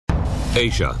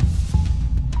Asia.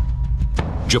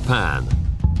 Japan.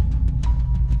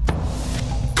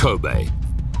 Kobe.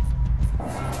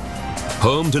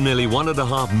 Home to nearly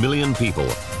 1.5 million people,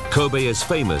 Kobe is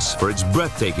famous for its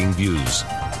breathtaking views.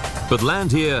 But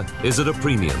land here is at a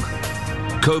premium.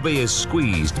 Kobe is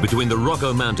squeezed between the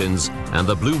Rokko Mountains and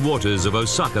the blue waters of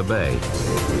Osaka Bay.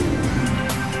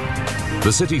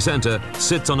 The city center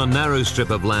sits on a narrow strip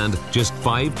of land just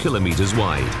 5 kilometers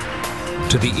wide.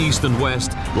 To the east and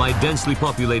west lie densely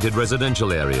populated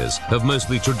residential areas of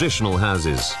mostly traditional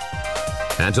houses.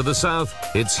 And to the south,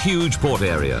 its huge port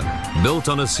area, built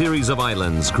on a series of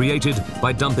islands created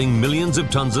by dumping millions of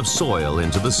tons of soil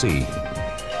into the sea.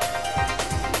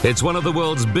 It's one of the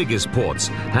world's biggest ports,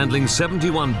 handling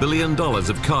 $71 billion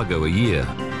of cargo a year.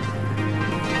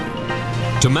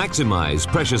 To maximize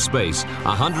precious space,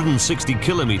 160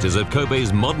 kilometers of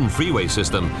Kobe's modern freeway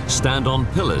system stand on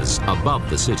pillars above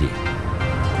the city.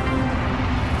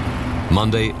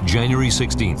 Monday, January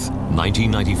 16th,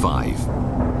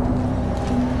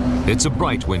 1995. It's a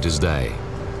bright winter's day.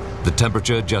 The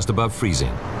temperature just above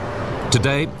freezing.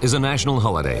 Today is a national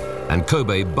holiday, and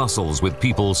Kobe bustles with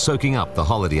people soaking up the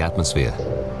holiday atmosphere.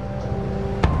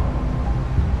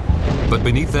 But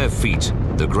beneath their feet,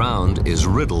 the ground is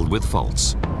riddled with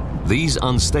faults. These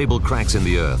unstable cracks in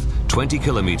the earth, 20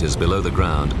 kilometers below the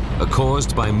ground, are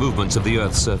caused by movements of the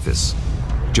Earth's surface.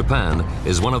 Japan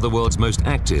is one of the world's most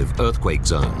active earthquake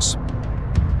zones.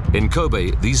 In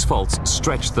Kobe, these faults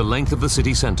stretch the length of the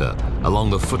city center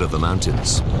along the foot of the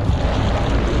mountains.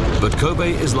 But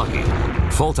Kobe is lucky.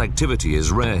 Fault activity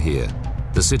is rare here.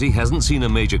 The city hasn't seen a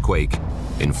major quake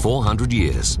in 400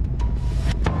 years.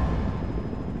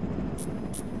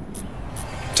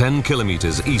 10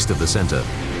 kilometers east of the center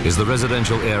is the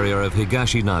residential area of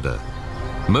Higashinada.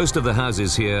 Most of the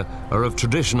houses here are of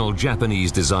traditional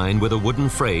Japanese design with a wooden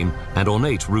frame and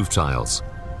ornate roof tiles.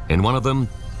 In one of them,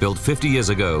 built 50 years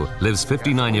ago, lives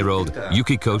 59-year-old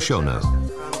Yukiko Shono.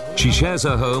 She shares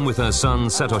her home with her son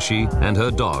Satoshi and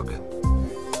her dog.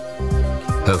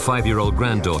 Her 5-year-old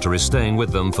granddaughter is staying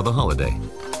with them for the holiday.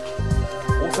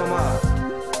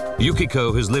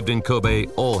 Yukiko has lived in Kobe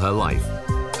all her life.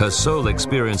 Her sole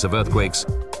experience of earthquakes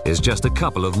is just a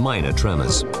couple of minor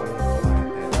tremors.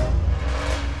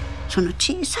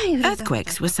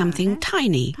 Earthquakes were something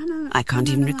tiny. I can't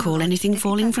even recall anything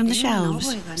falling from the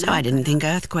shelves, so I didn't think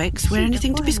earthquakes were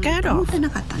anything to be scared of.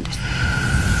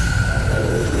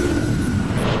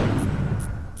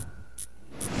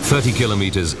 30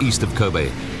 kilometers east of Kobe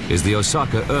is the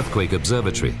Osaka Earthquake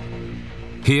Observatory.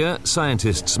 Here,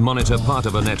 scientists monitor part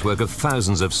of a network of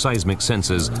thousands of seismic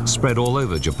sensors spread all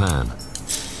over Japan.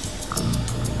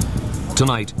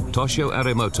 Tonight, Toshio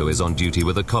Arimoto is on duty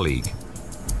with a colleague.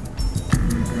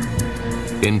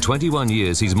 In 21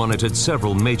 years, he's monitored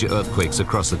several major earthquakes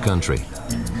across the country.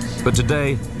 But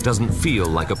today doesn't feel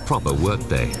like a proper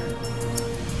workday.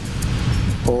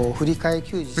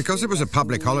 Because it was a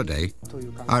public holiday,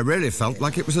 I really felt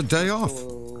like it was a day off.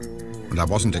 And I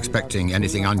wasn't expecting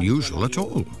anything unusual at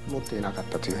all.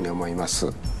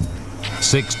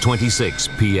 6:26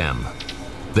 p.m.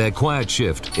 Their quiet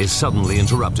shift is suddenly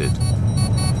interrupted.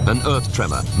 An earth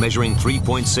tremor measuring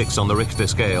 3.6 on the Richter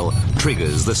scale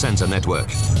triggers the sensor network.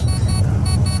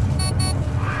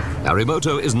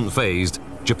 Arimoto isn't fazed.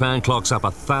 Japan clocks up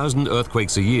 1,000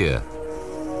 earthquakes a year.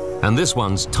 And this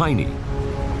one's tiny.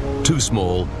 Too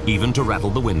small even to rattle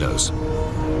the windows.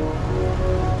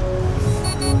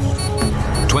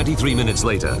 23 minutes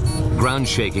later, ground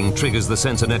shaking triggers the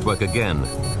sensor network again.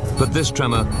 But this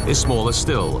tremor is smaller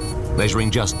still,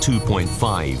 measuring just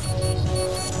 2.5.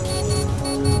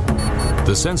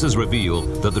 The sensors reveal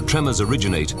that the tremors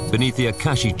originate beneath the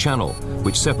Akashi Channel,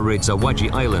 which separates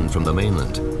Awaji Island from the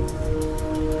mainland.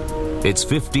 It's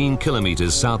 15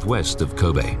 kilometers southwest of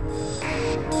Kobe.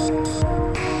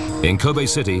 In Kobe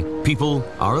City, people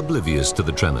are oblivious to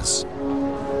the tremors.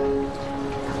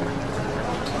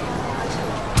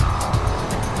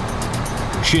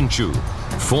 Shinshu,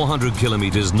 400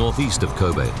 kilometers northeast of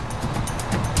Kobe.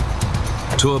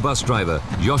 Tour bus driver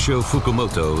Yoshio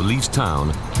Fukumoto leaves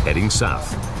town heading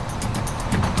south.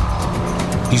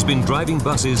 He's been driving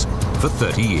buses for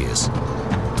 30 years.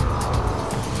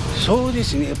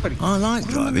 I like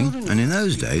driving, and in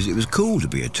those days it was cool to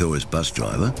be a tourist bus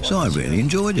driver, so I really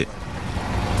enjoyed it.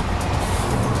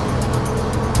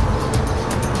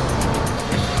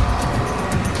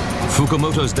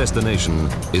 Fukumoto's destination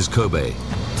is Kobe.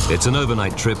 It's an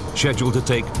overnight trip scheduled to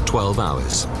take 12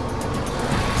 hours.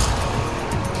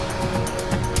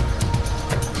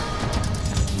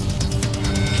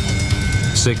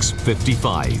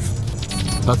 (6:55).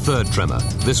 A third tremor,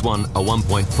 this one a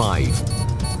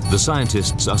 1.5. The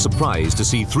scientists are surprised to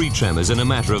see 3 tremors in a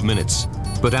matter of minutes,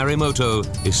 but Arimoto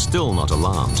is still not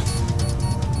alarmed.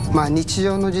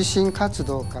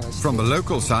 From the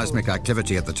local seismic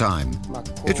activity at the time,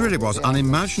 it really was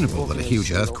unimaginable that a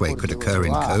huge earthquake could occur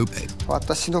in Kobe.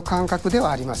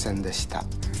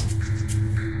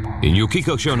 In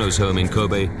Yukiko Shono's home in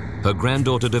Kobe, her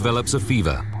granddaughter develops a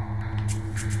fever.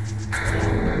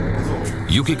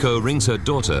 Yukiko rings her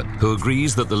daughter, who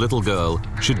agrees that the little girl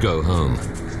should go home.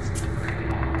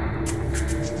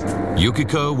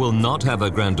 Yukiko will not have her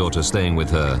granddaughter staying with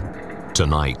her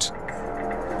tonight.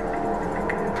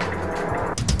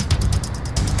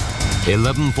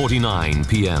 11:49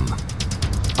 p.m.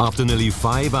 After nearly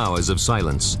 5 hours of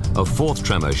silence, a 4th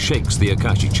tremor shakes the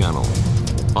Akashi Channel.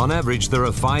 On average, there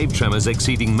are 5 tremors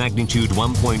exceeding magnitude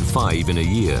 1.5 in a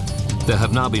year. There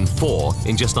have now been 4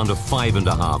 in just under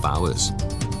 5.5 hours.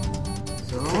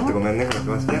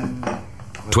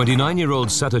 29-year-old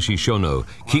Satoshi Shono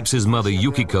keeps his mother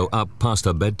Yukiko up past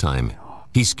her bedtime.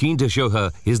 He's keen to show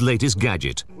her his latest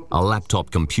gadget, a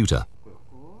laptop computer.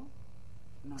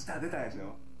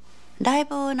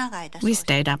 We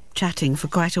stayed up chatting for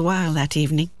quite a while that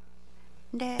evening.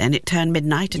 Then it turned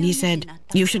midnight and he said,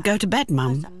 "You should go to bed,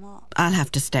 Mum. I'll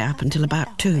have to stay up until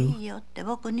about 2.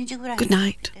 Good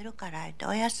night."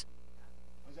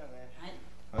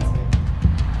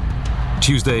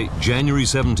 Tuesday, January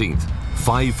 17th,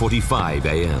 5:45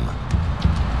 a.m.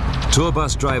 Tour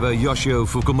bus driver Yoshio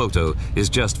Fukumoto is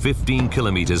just 15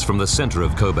 kilometers from the center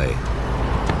of Kobe.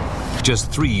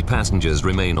 Just 3 passengers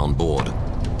remain on board.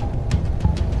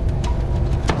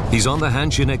 He's on the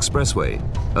Hanshin Expressway,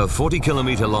 a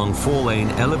 40-kilometer-long 4-lane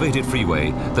elevated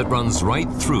freeway that runs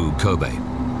right through Kobe.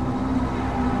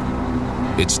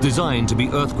 It's designed to be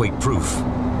earthquake-proof,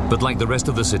 but like the rest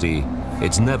of the city,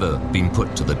 it's never been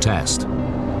put to the test.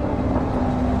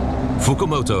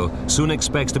 Fukumoto soon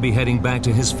expects to be heading back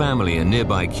to his family in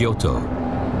nearby Kyoto.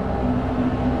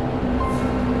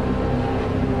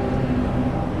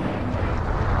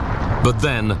 But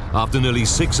then, after nearly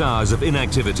 6 hours of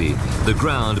inactivity, the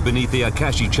ground beneath the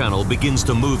Akashi Channel begins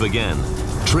to move again,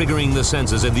 triggering the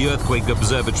sensors in the earthquake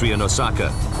observatory in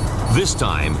Osaka. This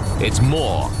time, it's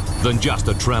more than just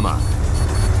a tremor.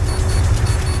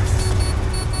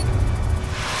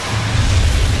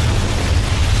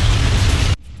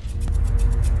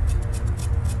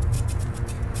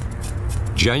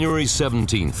 January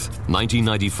 17th,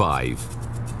 1995,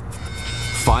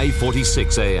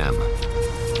 5:46 a.m.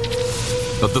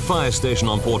 At the fire station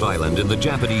on Port Island in the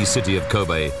Japanese city of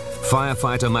Kobe,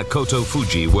 firefighter Makoto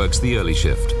Fuji works the early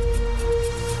shift.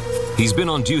 He's been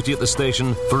on duty at the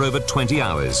station for over 20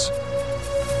 hours.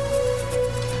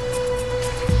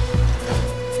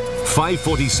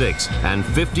 5:46 and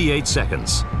 58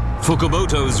 seconds.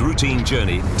 Fukumoto's routine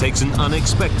journey takes an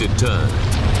unexpected turn.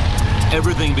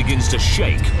 Everything begins to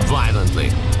shake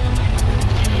violently.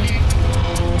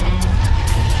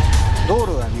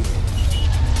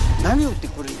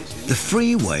 The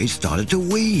freeway started to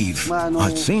weave.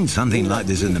 I'd seen something like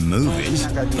this in the movies,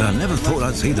 but I never thought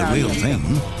I'd see the real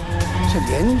thing.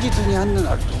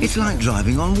 It's like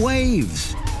driving on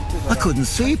waves. I couldn't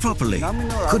see properly,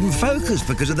 couldn't focus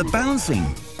because of the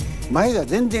bouncing.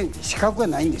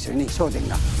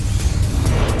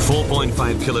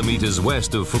 4.5 kilometers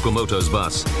west of Fukumoto's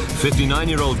bus,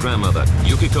 59-year-old grandmother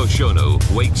Yukiko Shono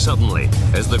wakes suddenly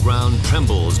as the ground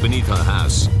trembles beneath her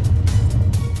house.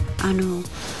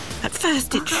 At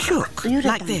first it shook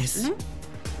like this.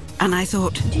 And I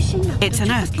thought, it's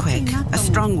an earthquake, a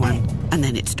strong one. And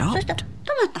then it stopped.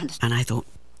 And I thought,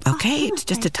 okay, it's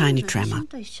just a tiny tremor.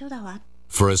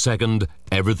 For a second,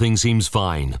 everything seems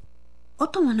fine.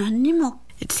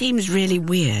 It seems really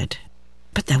weird,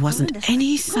 but there wasn't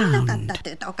any sound.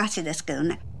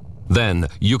 Then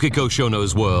Yukiko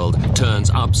Shono's world turns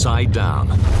upside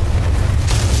down.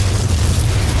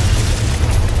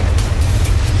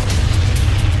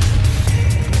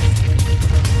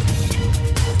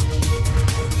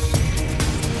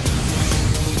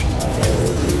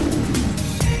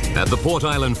 At the Port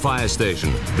Island fire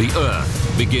station, the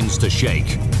earth begins to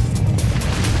shake.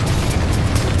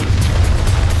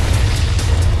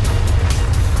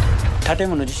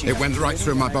 It went right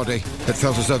through my body. It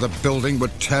felt as though the building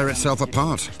would tear itself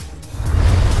apart.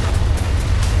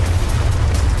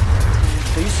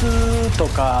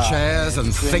 Chairs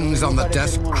and things on the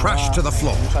desk crashed to the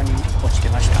floor.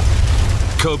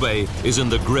 Kobe is in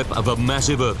the grip of a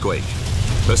massive earthquake.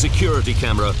 A security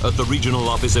camera at the regional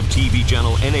office of TV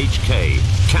channel NHK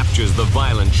captures the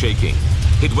violent shaking.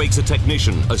 It wakes a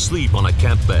technician asleep on a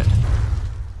camp bed.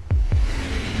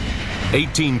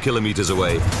 18 kilometers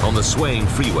away, on the swaying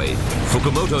freeway,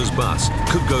 Fukumoto's bus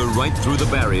could go right through the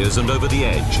barriers and over the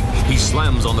edge. He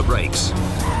slams on the brakes.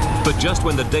 But just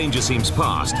when the danger seems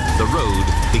past, the road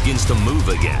begins to move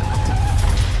again.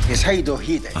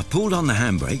 I pulled on the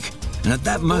handbrake, and at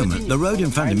that moment, the road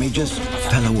in front of me just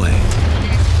fell away.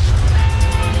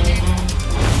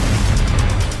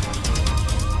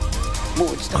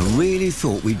 I really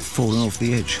thought we'd fallen off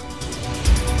the edge.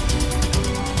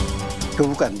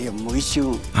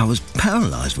 I was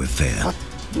paralyzed with fear.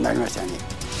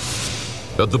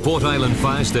 At the Port Island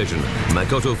fire station,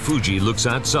 Makoto Fuji looks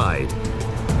outside.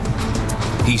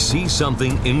 He sees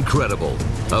something incredible.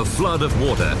 A flood of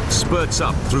water spurts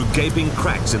up through gaping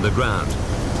cracks in the ground.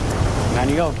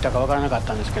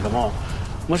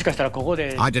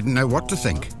 I didn't know what to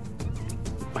think.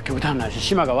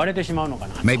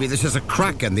 Maybe this is a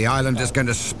crack and the island is going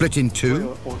to split in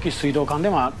two. Or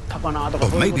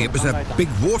maybe it was a big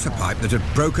water pipe that had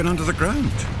broken under the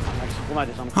ground.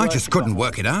 I just couldn't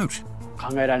work it out.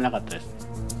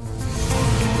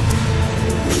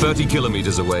 30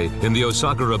 kilometers away, in the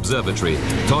Osaka Observatory,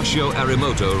 Toshio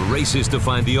Arimoto races to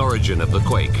find the origin of the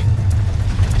quake.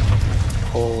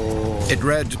 It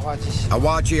read,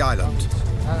 Awaji Island,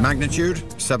 magnitude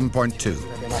 7.2.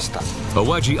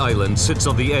 Awaji Island sits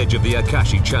on the edge of the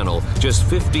Akashi Channel, just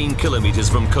 15 kilometers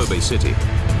from Kobe City.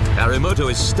 Arimoto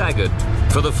is staggered.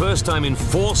 For the first time in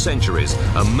 4 centuries,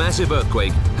 a massive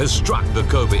earthquake has struck the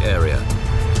Kobe area.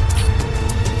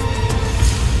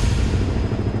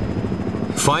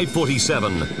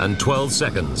 5:47 and 12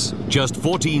 seconds. Just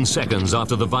 14 seconds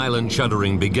after the violent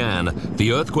shuddering began,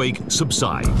 the earthquake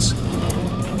subsides.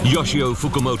 Yoshio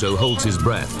Fukumoto holds his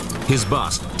breath. His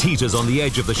bus teeters on the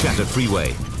edge of the shattered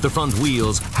freeway. The front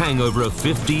wheels hang over a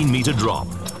 15-meter drop.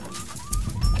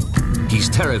 He's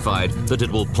terrified that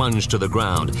it will plunge to the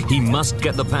ground. He must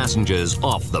get the passengers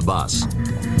off the bus.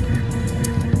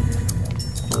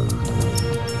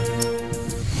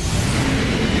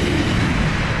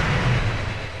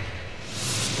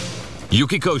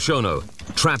 Yukiko Shono,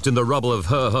 trapped in the rubble of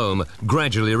her home,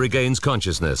 gradually regains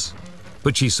consciousness.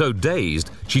 But she's so dazed,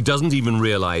 she doesn't even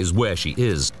realize where she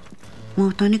is.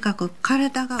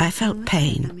 I felt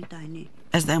pain,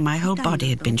 as though my whole body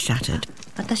had been shattered.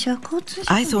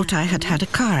 I thought I had had a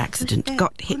car accident,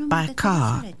 got hit by a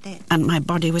car, and my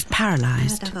body was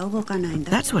paralyzed.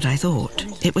 That's what I thought.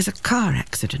 It was a car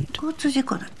accident.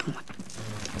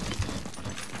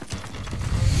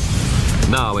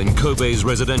 Now in Kobe's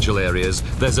residential areas,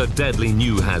 there's a deadly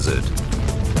new hazard.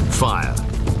 Fire.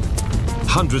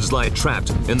 Hundreds lie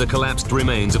trapped in the collapsed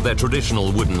remains of their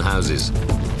traditional wooden houses.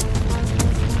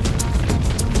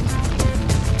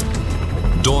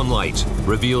 Dawn light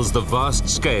reveals the vast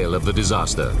scale of the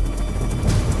disaster.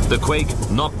 The quake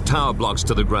knocked tower blocks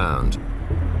to the ground,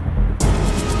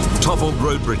 toppled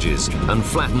road bridges, and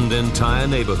flattened entire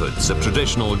neighborhoods of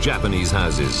traditional Japanese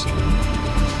houses.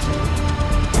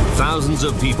 Thousands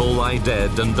of people lie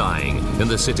dead and dying in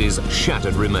the city's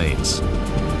shattered remains.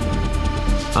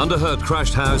 Under her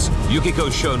crushed house, Yukiko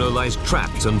Shono lies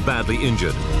trapped and badly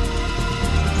injured.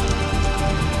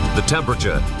 The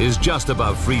temperature is just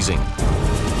above freezing.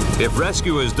 If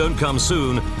rescuers don't come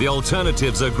soon, the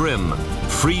alternatives are grim: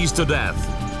 freeze to death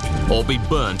or be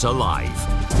burnt alive.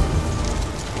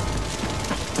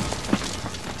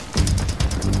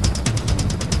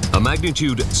 A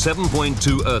magnitude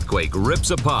 7.2 earthquake rips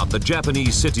apart the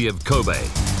Japanese city of Kobe.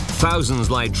 Thousands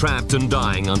lie trapped and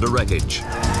dying under wreckage.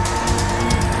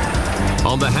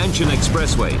 On the Hanshin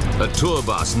Expressway, a tour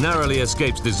bus narrowly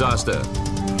escapes disaster.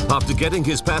 After getting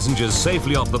his passengers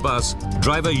safely off the bus,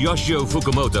 driver Yoshio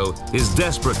Fukumoto is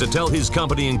desperate to tell his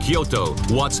company in Kyoto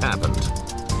what's happened.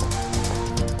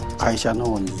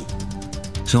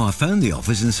 So I phoned the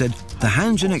office and said, the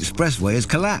Hanshin Expressway has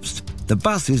collapsed. The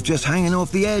bus is just hanging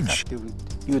off the edge.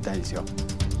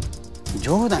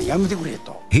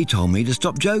 He told me to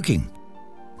stop joking.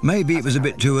 Maybe it was a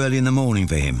bit too early in the morning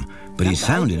for him, but he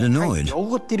sounded annoyed.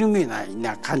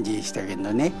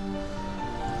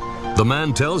 The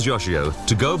man tells Yoshio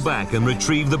to go back and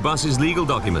retrieve the bus's legal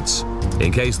documents,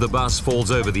 in case the bus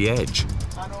falls over the edge.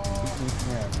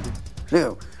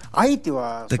 The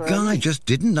guy just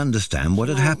didn't understand what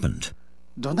had happened.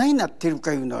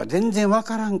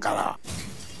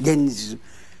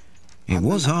 It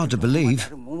was hard to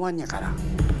believe.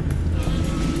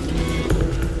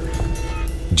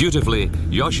 Dutifully,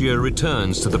 Yoshio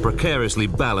returns to the precariously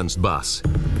balanced bus.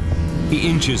 He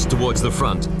inches towards the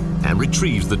front and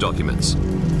retrieves the documents.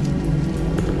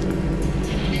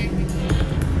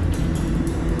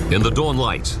 In the dawn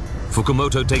light,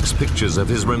 Fukumoto takes pictures of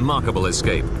his remarkable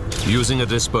escape using a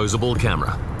disposable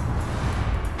camera.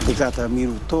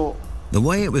 The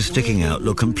way it was sticking out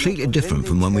looked completely different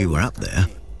from when we were up there.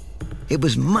 It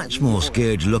was much more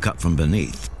scary to look up from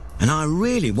beneath, and I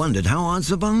really wondered how I'd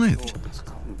survived.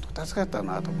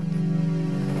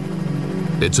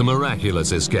 It's a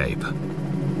miraculous escape.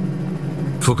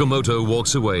 Fukumoto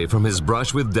walks away from his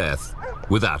brush with death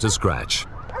without a scratch.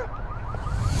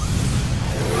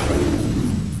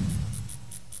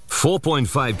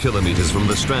 4.5 kilometers from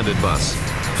the stranded bus,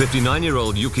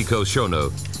 59-year-old Yukiko Shono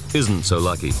isn't so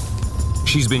lucky.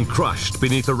 She's been crushed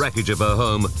beneath the wreckage of her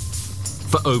home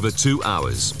for over 2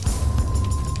 hours.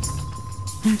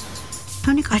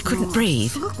 I couldn't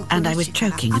breathe, and I was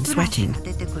choking and sweating.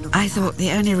 I thought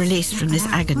the only release from this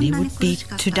agony would be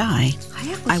to die.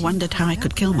 I wondered how I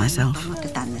could kill myself.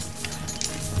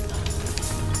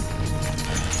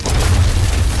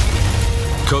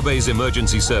 Kobe's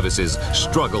emergency services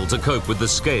struggle to cope with the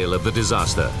scale of the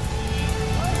disaster.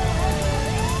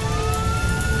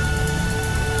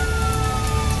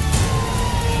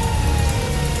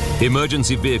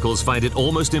 Emergency vehicles find it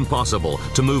almost impossible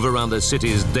to move around the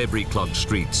city's debris-clogged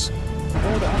streets.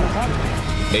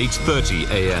 8:30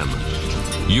 a.m.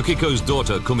 Yukiko's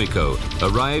daughter, Kumiko,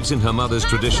 arrives in her mother's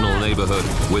traditional neighborhood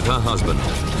with her husband.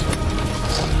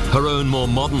 Her own more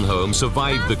modern home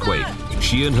survived the quake.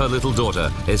 She and her little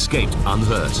daughter escaped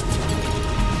unhurt.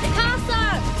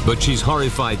 But she's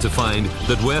horrified to find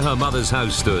that where her mother's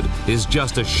house stood is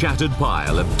just a shattered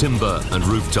pile of timber and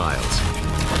roof tiles.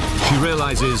 She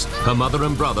realizes her mother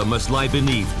and brother must lie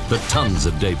beneath the tons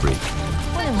of debris.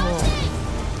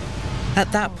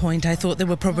 At that point, I thought they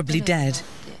were probably dead,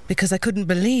 because I couldn't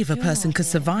believe a person could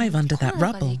survive under that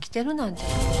rubble.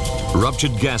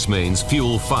 Ruptured gas mains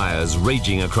fuel fires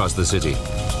raging across the city.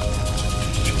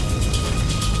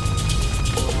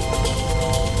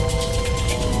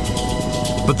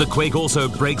 But the quake also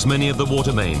breaks many of the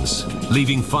water mains,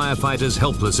 leaving firefighters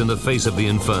helpless in the face of the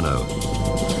inferno.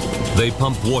 They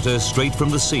pump water straight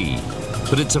from the sea,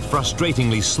 but it's a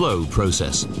frustratingly slow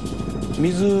process.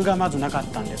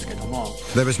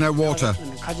 There was no water,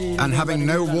 and having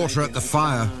no water at the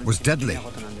fire was deadly.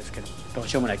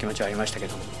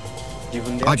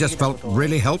 I just felt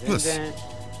really helpless.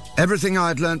 Everything I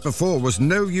had learnt before was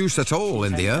no use at all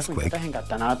in the earthquake.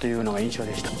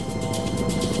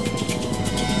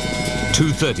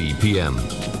 2:30 p.m.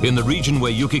 In the region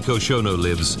where Yukiko Shono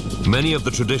lives, many of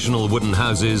the traditional wooden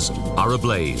houses are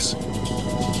ablaze,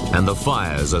 and the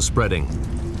fires are spreading.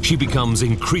 She becomes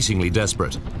increasingly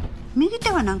desperate.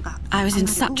 I was in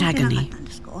such agony.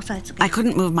 I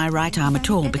couldn't move my right arm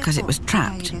at all because it was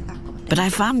trapped. But I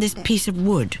found this piece of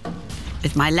wood.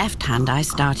 With my left hand, I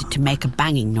started to make a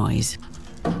banging noise.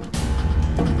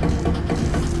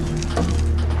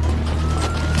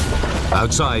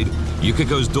 Outside,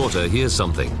 Yukiko's daughter hears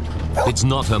something. It's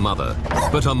not her mother,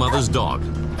 but her mother's dog.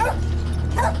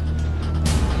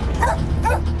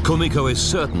 Kumiko is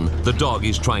certain the dog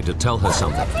is trying to tell her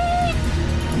something.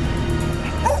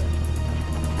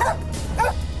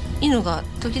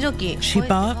 She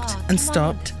barked and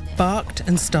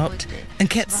stopped, and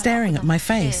kept staring at my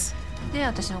face.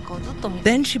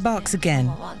 Then she barks again,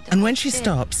 and when she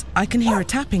stops, I can hear a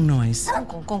tapping noise.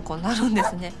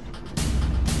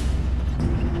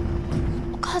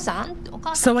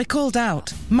 So I called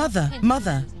out, "Mother,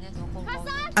 mother!"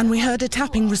 And we heard a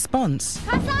tapping response,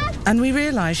 and we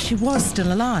realized she was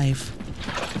still alive.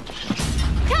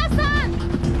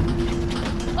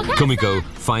 Kumiko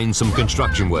finds some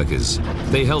construction workers.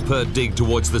 They help her dig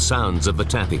towards the sounds of the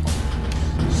tapping.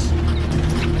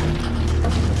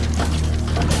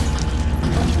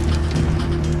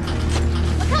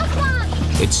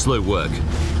 It's slow work.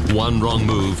 One wrong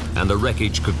move and the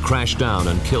wreckage could crash down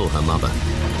and kill her mother.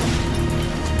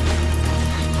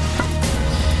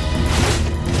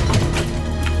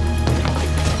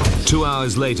 Two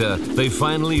hours later, they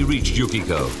finally reached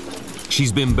Yukiko.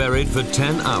 She's been buried for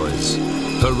 10 hours.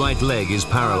 Her right leg is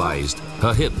paralyzed.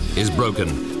 Her hip is broken.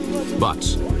 But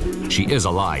she is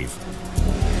alive.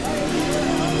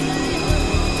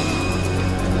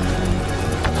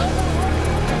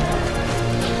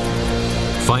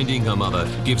 Finding her mother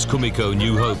gives Kumiko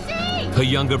new hope. Her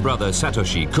younger brother,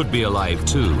 Satoshi, could be alive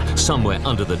too, somewhere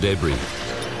under the debris.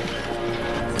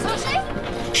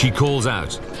 She calls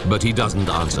out, but he doesn't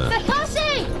answer.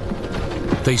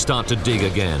 They start to dig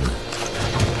again.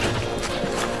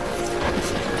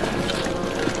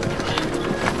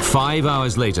 5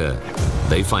 hours later,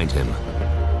 they find him,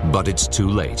 but it's too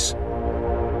late.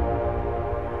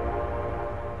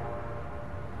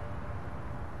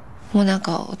 When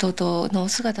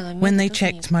they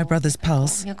checked my brother's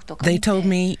pulse, they told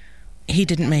me he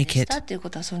didn't make it.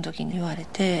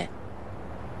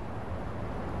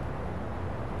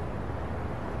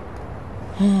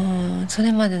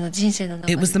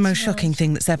 It was the most shocking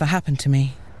thing that's ever happened to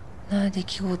me.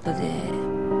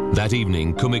 That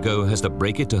evening, Kumiko has to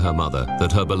break it to her mother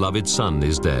that her beloved son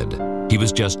is dead. He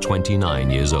was just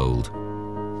 29 years old.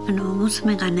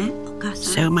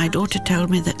 So my daughter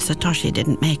told me that Satoshi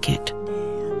didn't make it,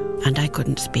 and I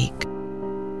couldn't speak.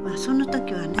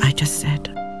 I just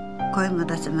said,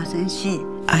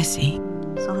 I see.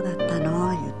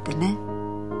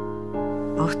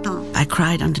 I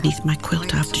cried underneath my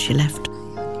quilt after she left,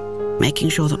 making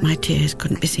sure that my tears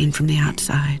couldn't be seen from the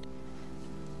outside.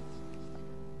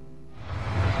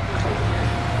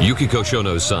 Yukiko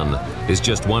Shono's son is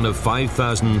just one of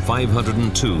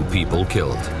 5,502 people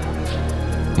killed.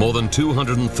 More than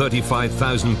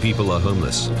 235,000 people are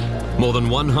homeless. More than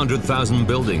 100,000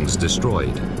 buildings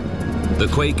destroyed. The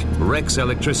quake wrecks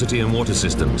electricity and water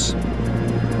systems.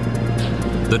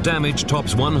 The damage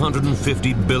tops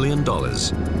 $150 billion.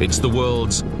 It's the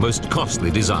world's most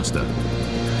costly disaster.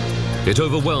 It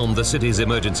overwhelmed the city's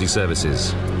emergency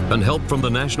services, and help from the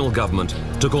national government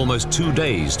took almost 2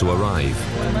 days to arrive.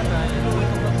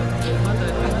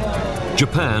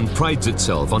 Japan prides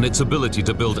itself on its ability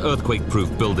to build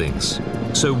earthquake-proof buildings.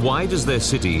 So why does their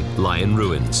city lie in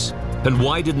ruins? And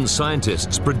why didn't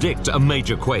scientists predict a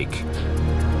major quake?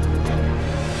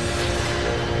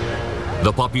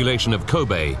 The population of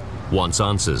Kobe wants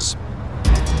answers.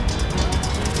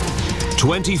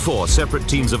 24 separate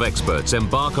teams of experts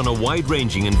embark on a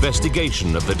wide-ranging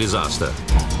investigation of the disaster.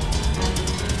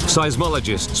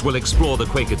 Seismologists will explore the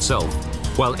quake itself,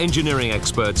 while engineering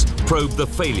experts probe the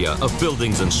failure of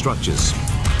buildings and structures.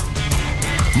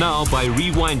 Now, by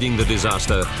rewinding the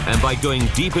disaster and by going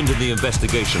deep into the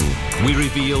investigation, we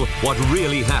reveal what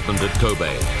really happened at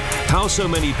Kobe, how so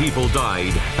many people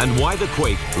died, and why the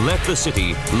quake left the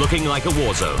city looking like a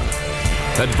war zone.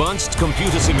 Advanced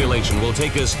computer simulation will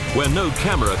take us where no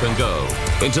camera can go,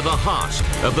 into the heart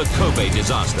of the Kobe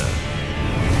disaster.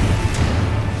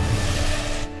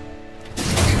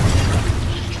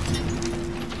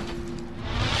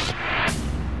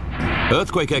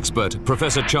 Earthquake expert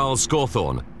Professor Charles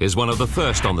Scawthorne is one of the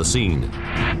first on the scene.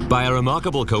 By a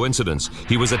remarkable coincidence,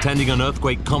 he was attending an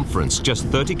earthquake conference just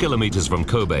 30 kilometers from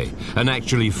Kobe and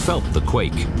actually felt the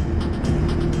quake.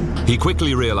 He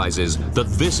quickly realizes that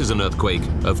this is an earthquake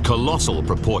of colossal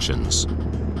proportions.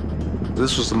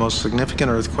 This was the most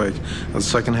significant earthquake of the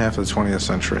second half of the 20th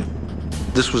century.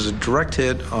 This was a direct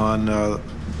hit on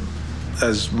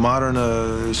as modern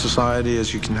a society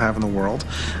as you can have in the world,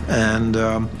 and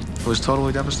it was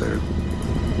totally devastated.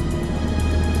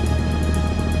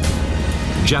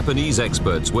 Japanese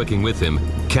experts working with him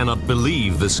cannot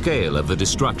believe the scale of the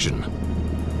destruction.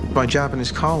 My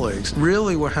Japanese colleagues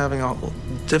really were having a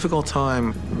difficult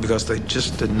time because they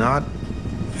just did not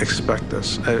expect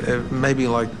this. Maybe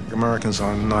like Americans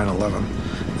on 9/11.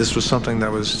 This was something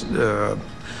that was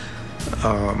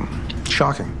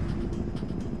shocking.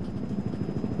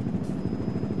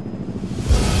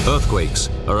 Earthquakes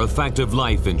are a fact of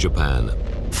life in Japan.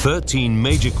 13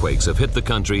 major quakes have hit the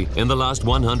country in the last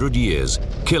 100 years,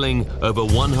 killing over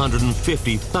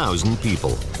 150,000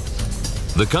 people.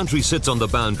 The country sits on the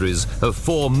boundaries of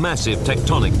 4 massive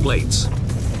tectonic plates.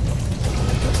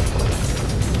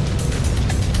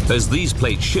 As these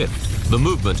plates shift, the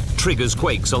movement triggers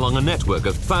quakes along a network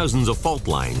of thousands of fault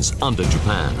lines under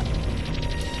Japan.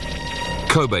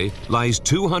 Kobe lies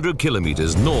 200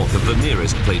 kilometers north of the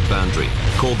nearest plate boundary,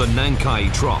 called the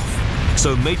Nankai Trough,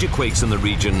 so major quakes in the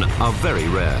region are very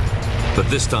rare. But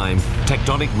this time,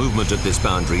 tectonic movement at this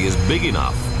boundary is big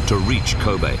enough to reach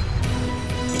Kobe.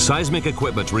 Seismic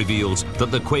equipment reveals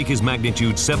that the quake is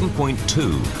magnitude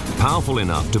 7.2, powerful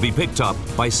enough to be picked up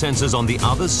by sensors on the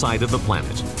other side of the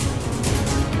planet.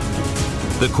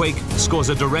 The quake scores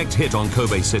a direct hit on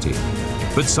Kobe City,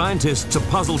 but scientists are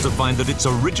puzzled to find that its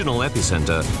original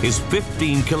epicenter is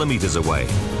 15 kilometers away.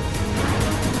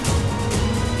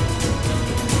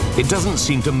 It doesn't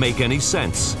seem to make any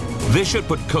sense. This should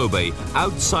put Kobe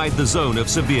outside the zone of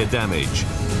severe damage.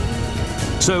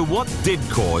 So what did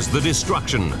cause the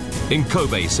destruction in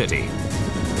Kobe City?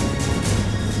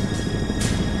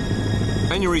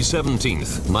 January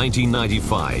 17th,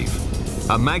 1995.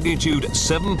 A magnitude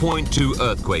 7.2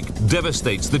 earthquake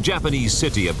devastates the Japanese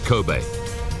city of Kobe.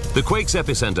 The quake's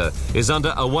epicenter is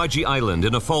under Awaji Island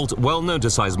in a fault well known to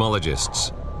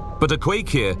seismologists. But a quake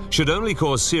here should only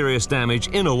cause serious damage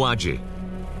in Awaji.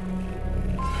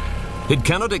 It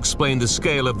cannot explain the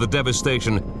scale of the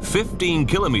devastation 15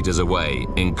 kilometers away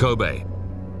in Kobe.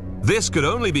 This could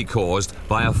only be caused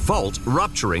by a fault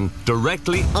rupturing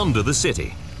directly under the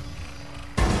city.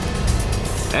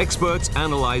 Experts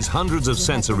analyze hundreds of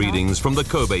sensor readings from the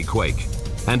Kobe quake.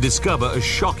 and discover a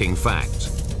shocking fact.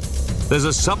 There's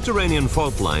a subterranean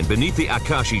fault line beneath the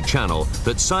Akashi Channel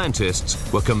that scientists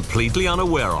were completely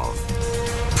unaware of.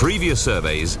 Previous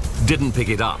surveys didn't pick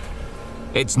it up.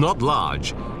 It's not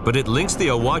large, but it links the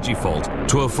Awaji Fault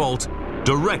to a fault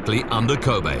directly under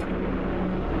Kobe.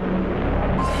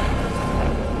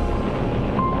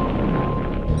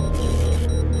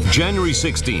 January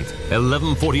 16th,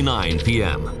 11:49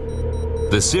 p.m.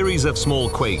 The series of small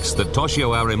quakes that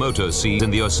Toshio Arimoto sees in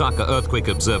the Osaka Earthquake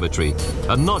Observatory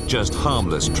are not just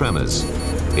harmless tremors.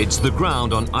 It's the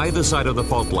ground on either side of the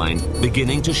fault line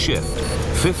beginning to shift,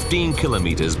 15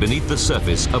 kilometers beneath the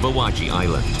surface of Awaji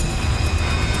Island.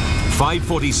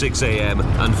 5:46 a.m.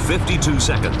 and 52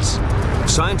 seconds.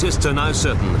 Scientists are now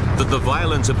certain that the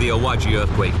violence of the Awaji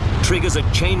earthquake triggers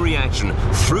a chain reaction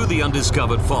through the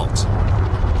undiscovered fault.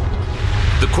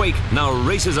 The quake now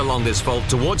races along this fault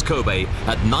towards Kobe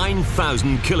at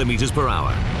 9,000 kilometers per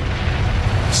hour.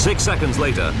 6 seconds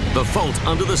later, the fault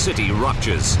under the city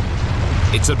ruptures.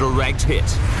 It's a direct hit.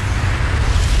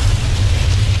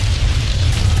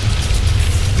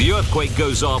 The earthquake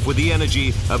goes off with the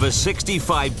energy of a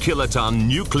 65 kiloton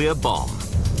nuclear bomb.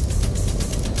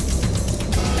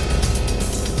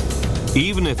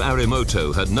 Even if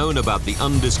Arimoto had known about the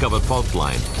undiscovered fault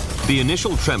line, the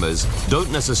initial tremors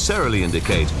don't necessarily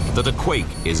indicate that a quake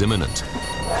is imminent.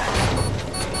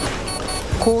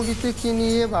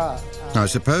 I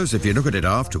suppose if you look at it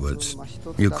afterwards,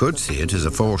 you could see it as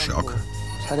a foreshock.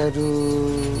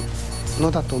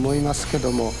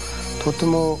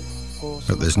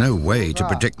 But there's no way to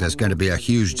predict there's going to be a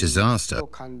huge disaster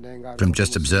from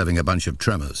just observing a bunch of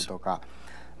tremors.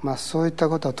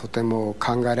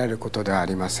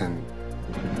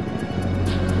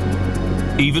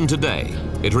 Even today,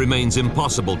 it remains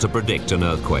impossible to predict an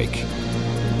earthquake.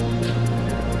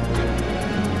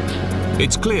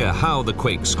 It's clear how the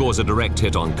quake scores a direct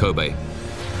hit on Kobe.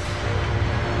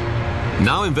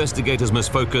 Now investigators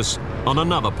must focus on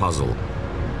another puzzle.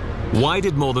 Why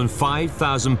did more than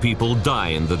 5,000 people die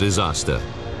in the disaster,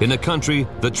 in a country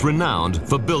that's renowned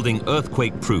for building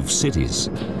earthquake-proof cities?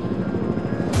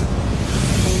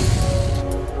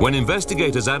 When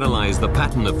investigators analyze the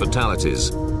pattern of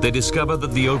fatalities, they discover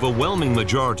that the overwhelming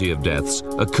majority of deaths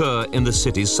occur in the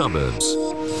city's suburbs.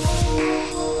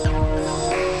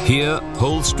 Here,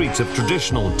 whole streets of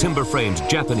traditional timber-framed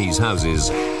Japanese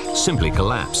houses simply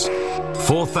collapse.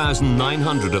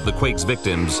 4,900 of the quake's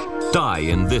victims die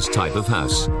in this type of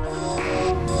house.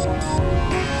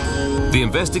 The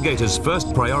investigators'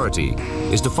 first priority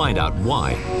is to find out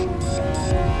why.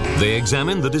 They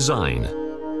examine the design.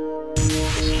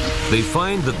 They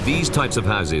find that these types of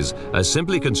houses are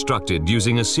simply constructed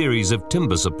using a series of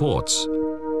timber supports.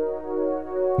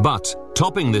 But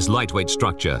topping this lightweight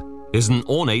structure is an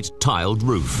ornate tiled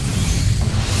roof.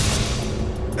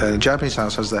 A Japanese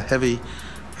house has the heavy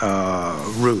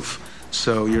roof,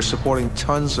 so you're supporting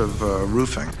tons of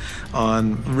roofing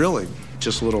on really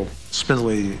just little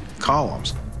spindly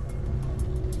columns.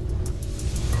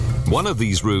 One of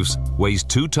these roofs weighs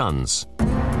 2 tons.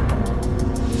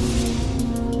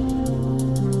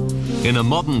 In a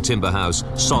modern timber house,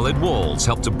 solid walls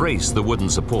help to brace the wooden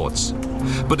supports.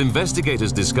 But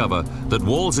investigators discover that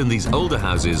walls in these older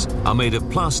houses are made of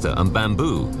plaster and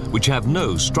bamboo, which have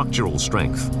no structural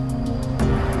strength.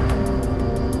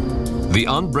 The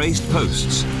unbraced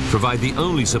posts provide the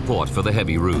only support for the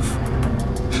heavy roof.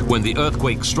 When the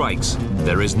earthquake strikes,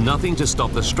 there is nothing to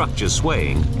stop the structure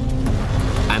swaying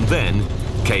and then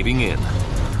caving in.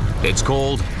 It's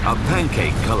called a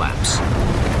pancake collapse.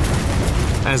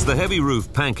 As the heavy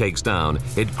roof pancakes down,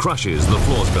 it crushes the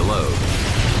floors below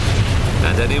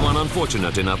and anyone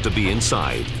unfortunate enough to be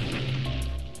inside.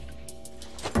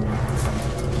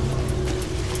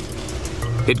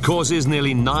 It causes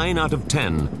nearly 9 out of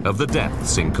 10 of the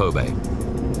deaths in Kobe.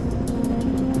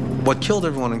 What killed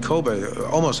everyone in Kobe,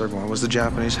 almost everyone, was the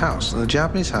Japanese house. And the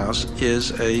Japanese house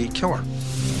is a killer.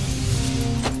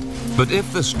 But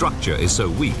if the structure is so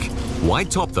weak, why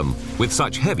top them with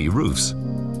such heavy roofs?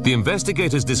 The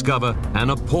investigators discover an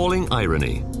appalling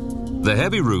irony. The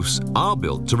heavy roofs are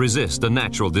built to resist a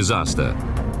natural disaster.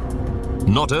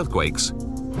 Not earthquakes,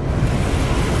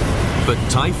 but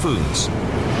typhoons.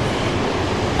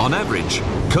 On average,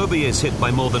 Kobe is hit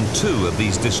by more than 2 of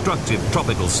these destructive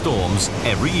tropical storms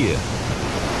every year.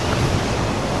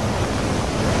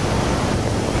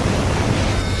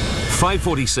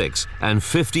 (5:46 and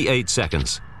 58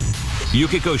 seconds).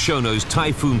 Yukiko Shono's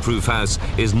typhoon-proof house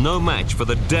is no match for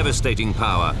the devastating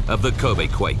power of the Kobe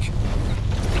quake.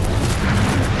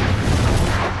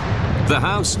 The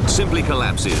house simply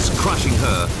collapses, crushing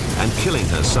her and killing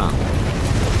her son.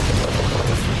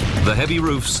 The heavy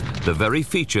roofs, the very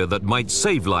feature that might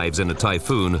save lives in a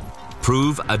typhoon,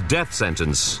 prove a death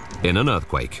sentence in an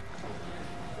earthquake.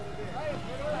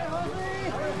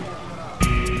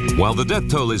 While the death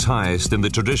toll is highest in the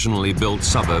traditionally built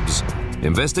suburbs,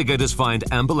 investigators find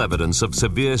ample evidence of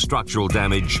severe structural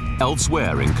damage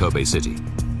elsewhere in Kobe City.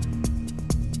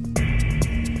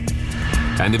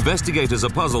 And investigators are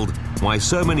puzzled why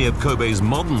so many of Kobe's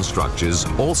modern structures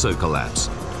also collapse.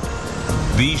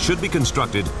 These should be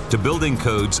constructed to building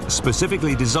codes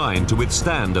specifically designed to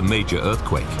withstand a major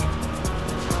earthquake.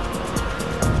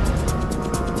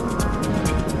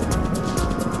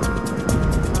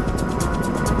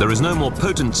 There is no more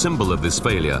potent symbol of this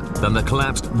failure than the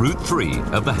collapsed Route 3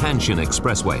 of the Hanshin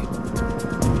Expressway.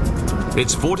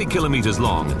 It's 40 kilometers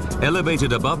long,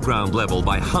 elevated above ground level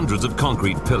by hundreds of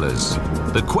concrete pillars.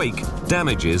 The quake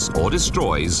damages or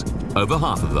destroys over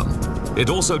half of them. It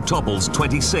also topples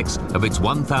 26 of its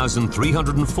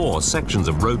 1,304 sections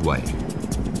of roadway.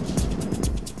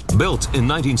 Built in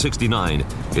 1969,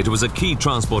 it was a key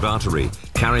transport artery,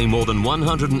 carrying more than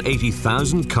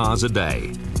 180,000 cars a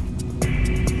day.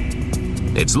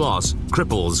 Its loss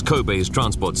cripples Kobe's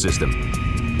transport system.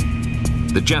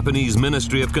 The Japanese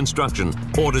Ministry of Construction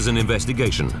orders an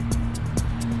investigation.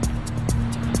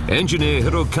 Engineer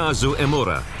Hirokazu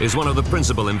Emura is one of the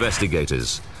principal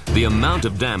investigators. The amount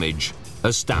of damage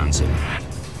astounds him.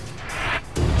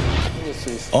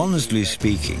 Honestly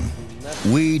speaking,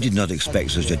 we did not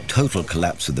expect such a total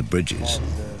collapse of the bridges,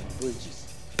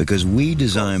 because we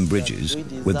design bridges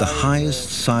with the highest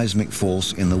seismic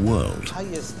force in the world.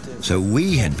 So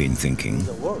we had been thinking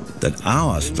that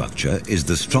our structure is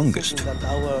the strongest.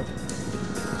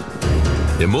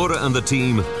 Emura and the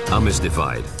team are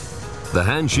mystified. The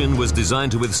Hanshin was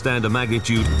designed to withstand a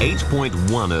magnitude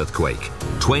 8.1 earthquake,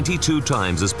 22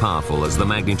 times as powerful as the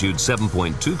magnitude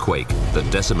 7.2 quake that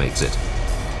decimates it.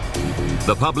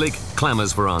 The public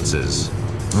clamors for answers.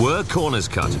 Were corners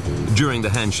cut during the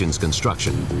Hanshin's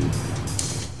construction?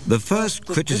 The first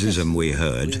criticism we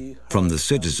heard from the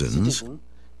citizens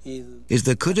is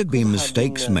there could have been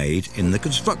mistakes made in the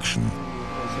construction.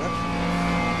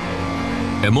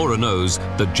 Emura knows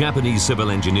that Japanese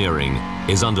civil engineering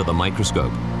is under the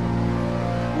microscope.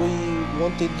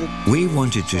 We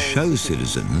wanted to show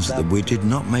citizens that we did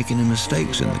not make any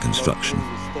mistakes in the construction.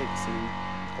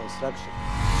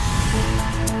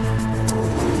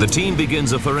 The team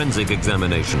begins a forensic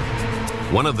examination.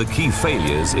 One of the key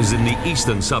failures is in the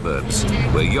eastern suburbs,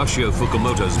 where Yoshio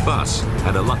Fukumoto's bus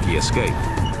had a lucky escape.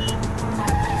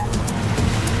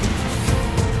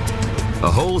 A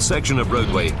whole section of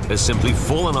roadway has simply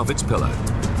fallen off its pillar.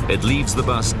 It leaves the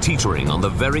bus teetering on the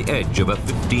very edge of a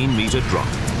 15-meter drop.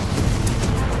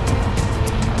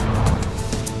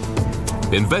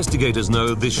 Investigators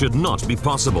know this should not be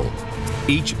possible.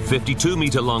 Each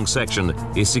 52-meter-long section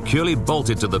is securely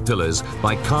bolted to the pillars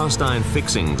by cast-iron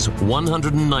fixings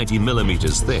 190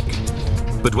 millimeters thick.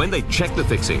 But when they check the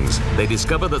fixings, they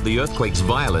discover that the earthquake's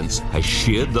violence has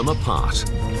sheared them apart.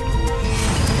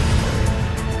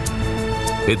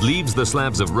 It leaves the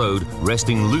slabs of road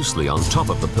resting loosely on top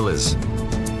of the pillars.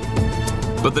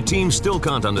 But the team still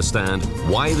can't understand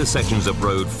why the sections of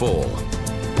road fall.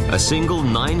 A single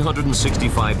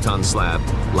 965-ton slab,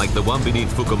 like the one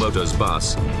beneath Fukumoto's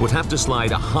bus, would have to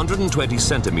slide 120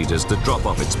 centimeters to drop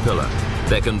off its pillar.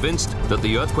 They're convinced that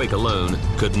the earthquake alone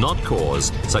could not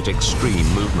cause such extreme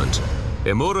movement.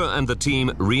 Emura and the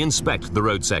team re-inspect the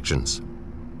road sections.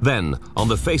 Then, on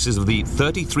the faces of the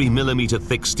 33-millimeter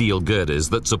thick steel girders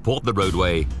that support the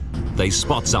roadway, they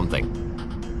spot something.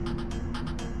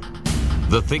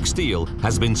 The thick steel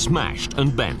has been smashed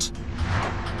and bent.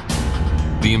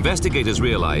 The investigators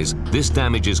realize this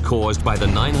damage is caused by the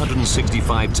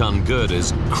 965-ton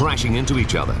girders crashing into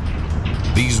each other.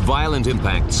 These violent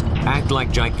impacts act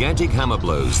like gigantic hammer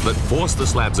blows that force the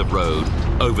slabs of road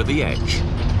over the edge.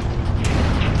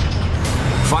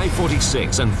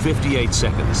 5:46 and 58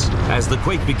 seconds. As the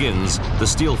quake begins, the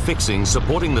steel fixings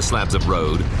supporting the slabs of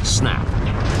road snap.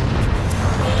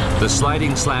 The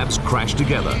sliding slabs crash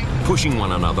together, pushing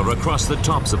one another across the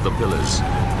tops of the pillars.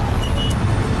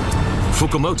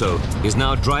 Fukumoto is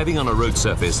now driving on a road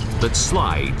surface that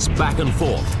slides back and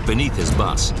forth beneath his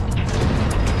bus.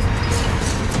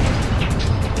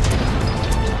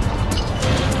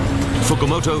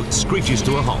 Fukumoto screeches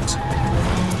to a halt.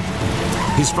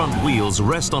 His front wheels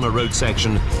rest on a road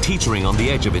section teetering on the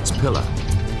edge of its pillar.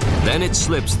 Then it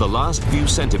slips the last few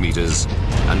centimeters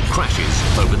and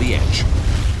crashes over the edge.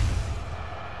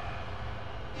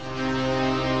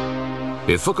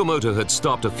 If Fukumoto had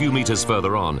stopped a few meters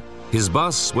further on, his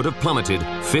bus would have plummeted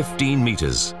 15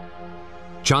 meters.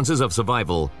 Chances of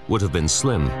survival would have been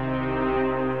slim.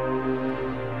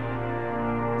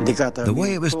 The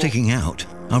way it was sticking out,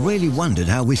 I really wondered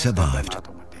how we survived.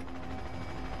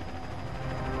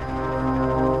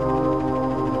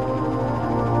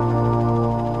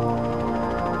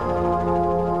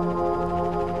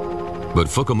 But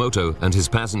Fukumoto and his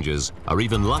passengers are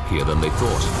even luckier than they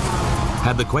thought.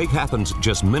 Had the quake happened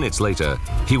just minutes later,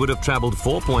 he would have traveled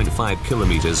 4.5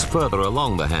 kilometers further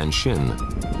along the Hanshin.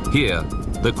 Here,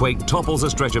 the quake topples a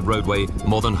stretch of roadway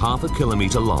more than half a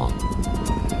kilometer long.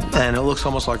 And it looks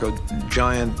almost like a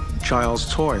giant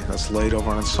child's toy that's laid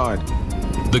over on its side.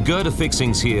 The girder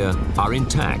fixings here are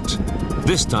intact.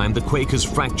 This time the quake has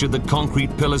fractured the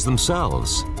concrete pillars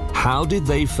themselves. How did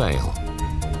they fail?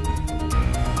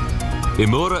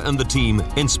 Imura and the team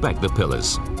inspect the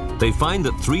pillars. They find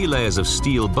that 3 layers of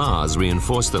steel bars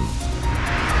reinforce them.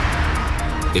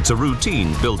 It's a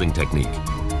routine building technique.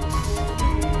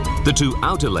 The 2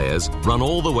 outer layers run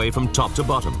all the way from top to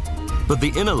bottom, but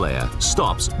the inner layer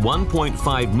stops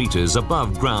 1.5 meters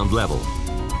above ground level.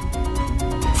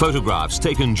 Photographs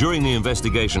taken during the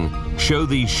investigation show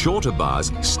these shorter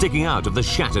bars sticking out of the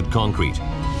shattered concrete.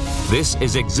 This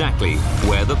is exactly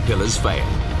where the pillars fail.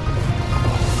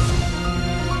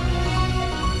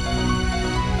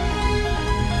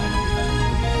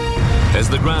 As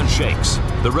the ground shakes,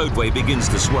 the roadway begins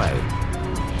to sway.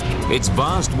 Its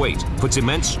vast weight puts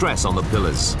immense stress on the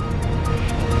pillars.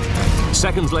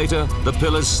 Seconds later, the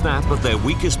pillars snap at their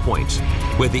weakest point,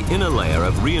 where the inner layer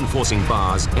of reinforcing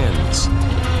bars ends.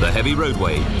 The heavy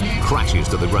roadway crashes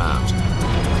to the ground.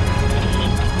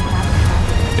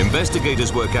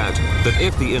 Investigators work out that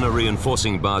if the inner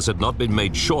reinforcing bars had not been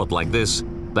made short like this,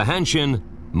 the Hanshin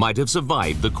might have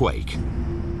survived the quake.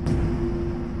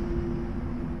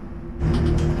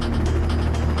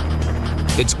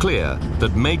 It's clear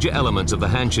that major elements of the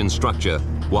Hanshin structure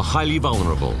were highly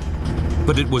vulnerable,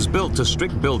 but it was built to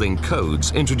strict building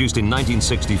codes introduced in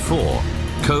 1964,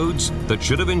 codes that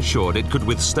should have ensured it could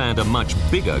withstand a much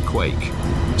bigger quake.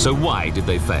 So why did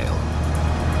they fail?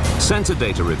 Sensor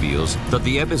data reveals that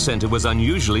the epicenter was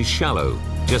unusually shallow,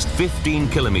 just 15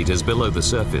 kilometers below the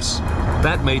surface.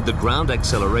 That made the ground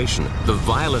acceleration, the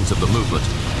violence of the movement,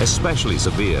 especially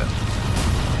severe.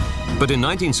 But in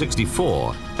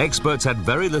 1964, experts had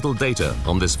very little data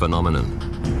on this phenomenon.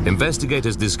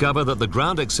 Investigators discover that the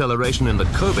ground acceleration in the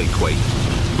Kobe quake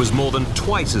was more than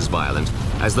twice as violent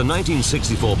as the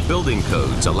 1964 building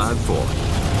codes allowed for.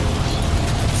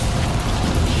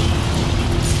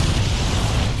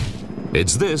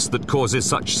 It's this that causes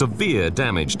such severe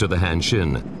damage to the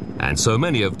Hanshin and so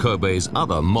many of Kobe's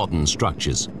other modern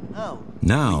structures.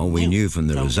 Now we knew from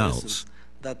the results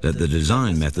that the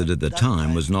design method at the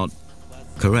time was not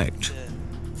correct.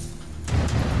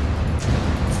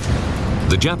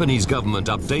 The Japanese government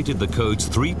updated the codes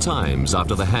 3 times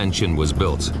after the Hanshin was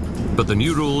built, but the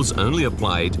new rules only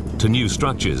applied to new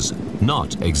structures,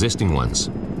 not existing ones.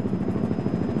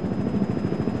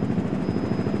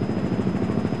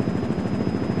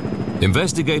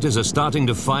 Investigators are starting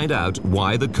to find out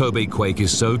why the Kobe quake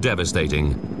is so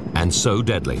devastating and so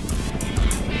deadly.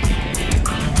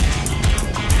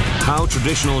 How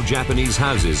traditional Japanese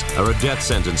houses are a death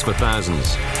sentence for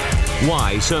thousands.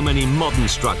 Why so many modern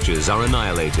structures are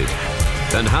annihilated.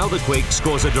 And how the quake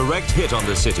scores a direct hit on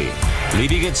the city,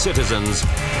 leaving its citizens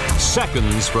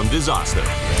seconds from disaster.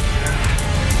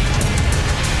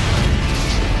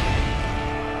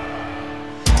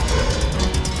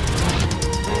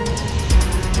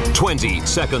 "20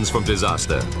 seconds from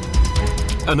disaster.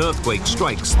 An earthquake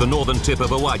strikes the northern tip of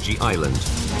Awaji Island.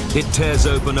 It tears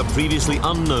open a previously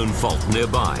unknown fault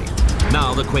nearby.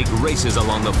 Now the quake races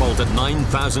along the fault at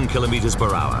 9,000 kilometers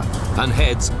per hour and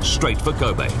heads straight for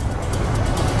Kobe.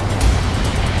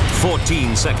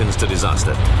 14 seconds to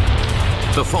disaster.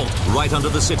 The fault right under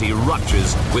the city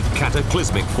ruptures with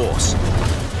cataclysmic force.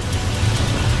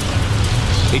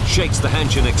 It shakes the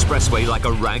Hanshin Expressway like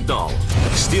a rag doll.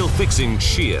 Steel fixings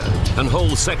shear, and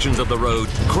whole sections of the road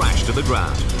crash to the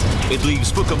ground. It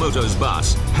leaves Fukumoto's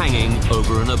bus hanging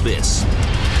over an abyss.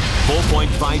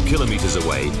 4.5 kilometers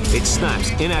away, it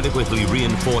snaps inadequately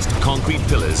reinforced concrete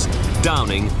pillars,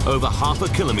 downing over half a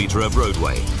kilometer of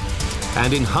roadway.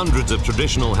 And in hundreds of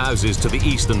traditional houses to the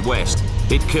east and west,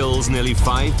 it kills nearly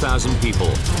 5,000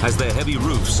 people as their heavy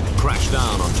roofs crash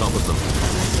down on top of them.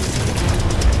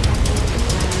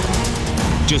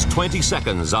 Just 20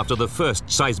 seconds after the first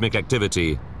seismic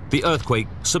activity, the earthquake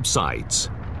subsides.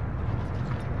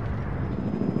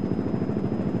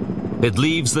 It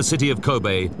leaves the city of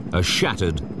Kobe a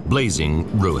shattered, blazing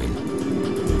ruin.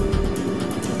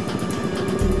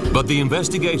 But the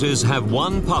investigators have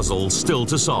one puzzle still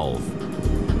to solve.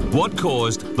 What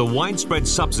caused the widespread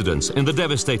subsidence in the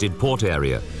devastated port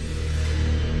area?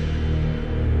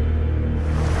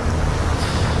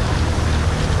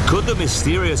 Could the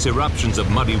mysterious eruptions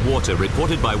of muddy water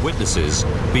reported by witnesses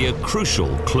be a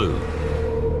crucial clue?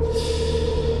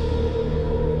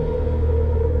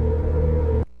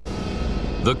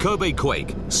 The Kobe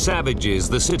quake savages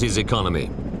the city's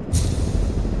economy.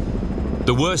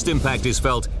 The worst impact is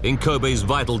felt in Kobe's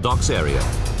vital docks area.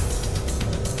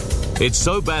 It's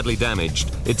so badly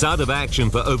damaged, it's out of action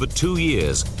for over 2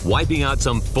 years, wiping out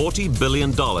some $40 billion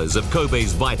of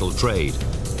Kobe's vital trade.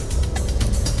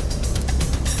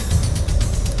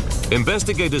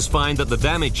 Investigators find that the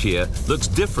damage here looks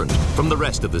different from the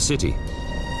rest of the city.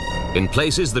 In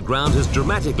places, the ground has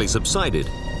dramatically subsided,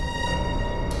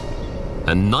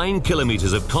 and 9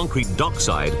 kilometers of concrete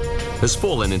dockside has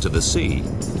fallen into the sea.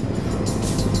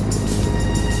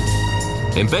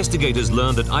 Investigators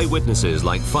learned that eyewitnesses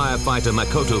like firefighter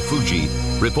Makoto Fuji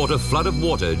report a flood of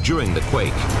water during the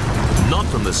quake, not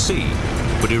from the sea,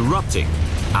 but erupting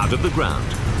out of the ground.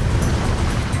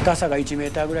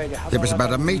 It was about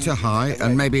 1 meter high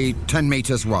and maybe 10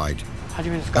 meters wide.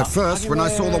 At first, when I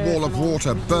saw the wall of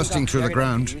water bursting through the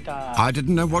ground, I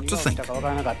didn't know what to think.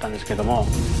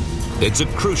 It's a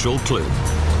crucial clue.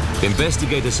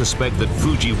 Investigators suspect that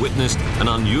Fuji witnessed an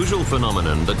unusual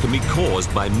phenomenon that can be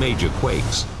caused by major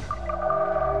quakes.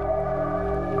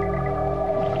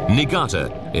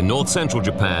 Niigata, in north-central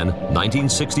Japan,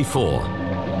 1964.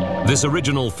 This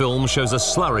original film shows a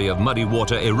slurry of muddy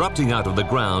water erupting out of the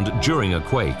ground during a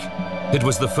quake. It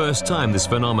was the first time this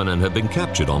phenomenon had been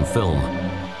captured on film.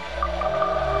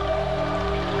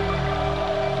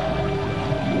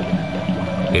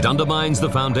 It undermines the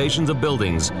foundations of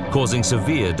buildings, causing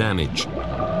severe damage.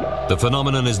 The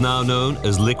phenomenon is now known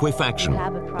as liquefaction.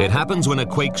 It happens when a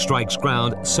quake strikes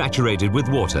ground saturated with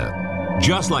water,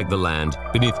 just like the land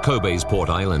beneath Kobe's Port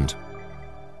Island.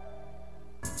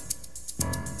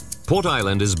 Port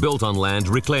Island is built on land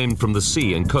reclaimed from the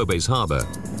sea in Kobe's harbor.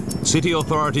 City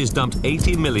authorities dumped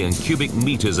 80 million cubic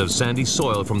meters of sandy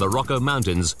soil from the Rokko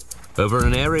Mountains over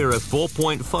an area of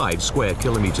 4.5 square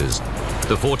kilometers.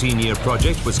 The 14-year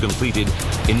project was completed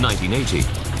in 1980.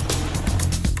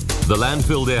 The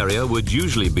landfilled area would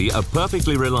usually be a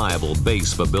perfectly reliable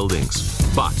base for buildings.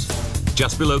 But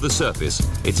just below the surface,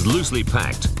 it's loosely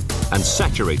packed and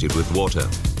saturated with water.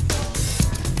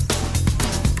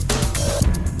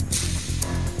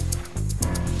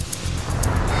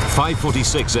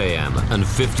 "5:46 a.m. and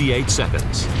 58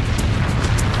 seconds.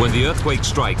 When the earthquake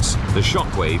strikes, the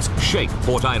shock waves shake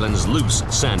Port Island's loose,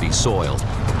 sandy soil.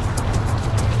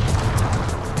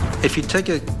 If you take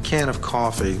a can of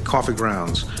coffee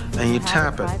grounds, and you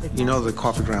tap it, you know the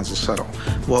coffee grounds will settle.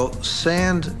 Well,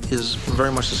 sand is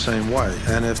very much the same way,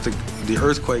 and if the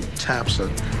earthquake taps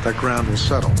it, that ground will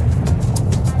settle.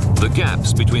 The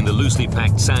gaps between the loosely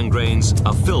packed sand grains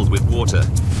are filled with water.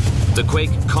 The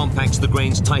quake compacts the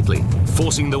grains tightly,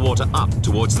 forcing the water up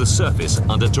towards the surface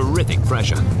under terrific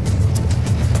pressure.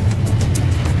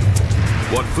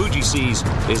 What Fuji sees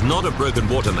is not a broken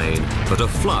water main, but a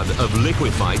flood of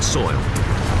liquefied soil.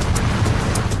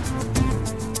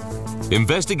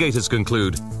 Investigators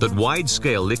conclude that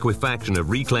wide-scale liquefaction of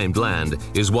reclaimed land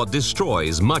is what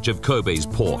destroys much of Kobe's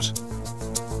port.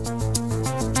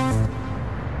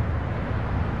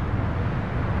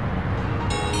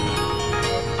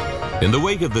 In the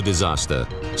wake of the disaster,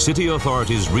 city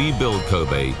authorities rebuild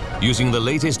Kobe using the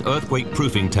latest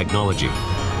earthquake-proofing technology.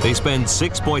 They spend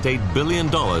 $6.8 billion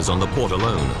on the port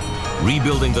alone,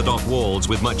 rebuilding the dock walls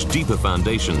with much deeper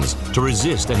foundations to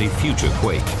resist any future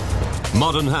quake.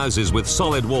 Modern houses with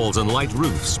solid walls and light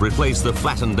roofs replace the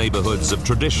flattened neighborhoods of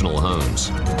traditional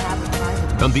homes.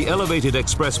 And the elevated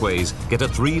expressways get a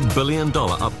 $3 billion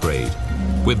upgrade,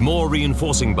 with more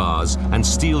reinforcing bars and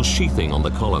steel sheathing on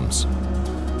the columns.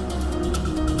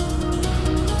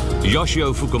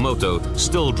 Yoshio Fukumoto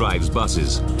still drives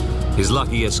buses. His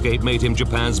lucky escape made him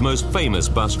Japan's most famous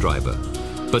bus driver.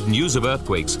 But news of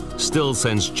earthquakes still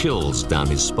sends chills down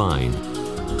his spine.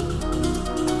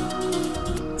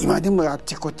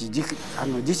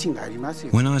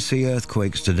 When I see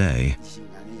earthquakes today,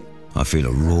 I feel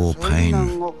a raw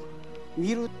pain.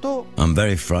 I'm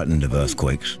very frightened of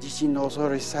earthquakes.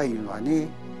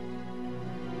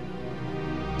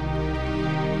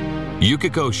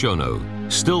 Yukiko Shono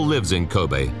still lives in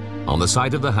Kobe, on the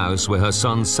site of the house where her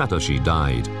son Satoshi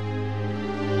died.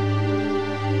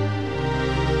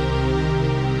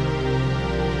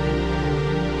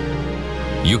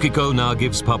 Yukiko now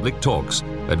gives public talks,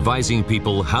 advising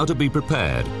people how to be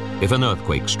prepared if an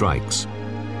earthquake strikes.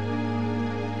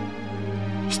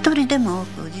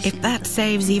 If that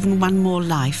saves even one more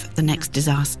life at the next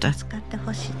disaster,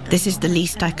 this is the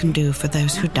least I can do for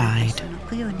those who died.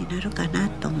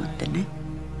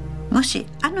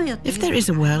 If there is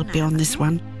a world beyond this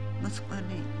one,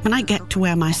 When I get to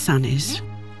where my son is,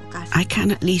 I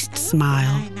can at least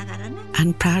smile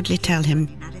and proudly tell him,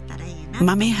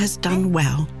 Mummy has done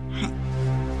well.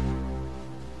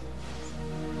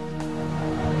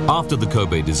 After the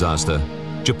Kobe disaster,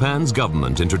 Japan's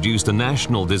government introduced a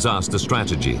national disaster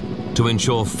strategy to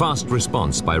ensure fast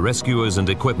response by rescuers and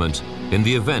equipment in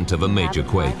the event of a major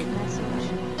quake.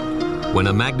 When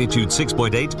a magnitude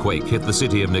 6.8 quake hit the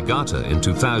city of Niigata in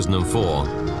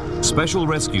 2004, special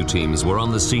rescue teams were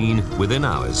on the scene within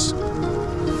hours.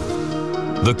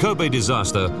 The Kobe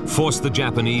disaster forced the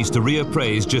Japanese to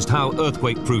reappraise just how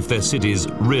earthquake-proof their cities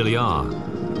really are.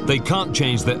 They can't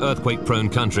change their earthquake-prone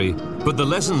country, but the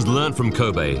lessons learned from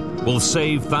Kobe will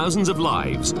save thousands of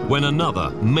lives when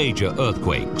another major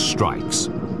earthquake strikes.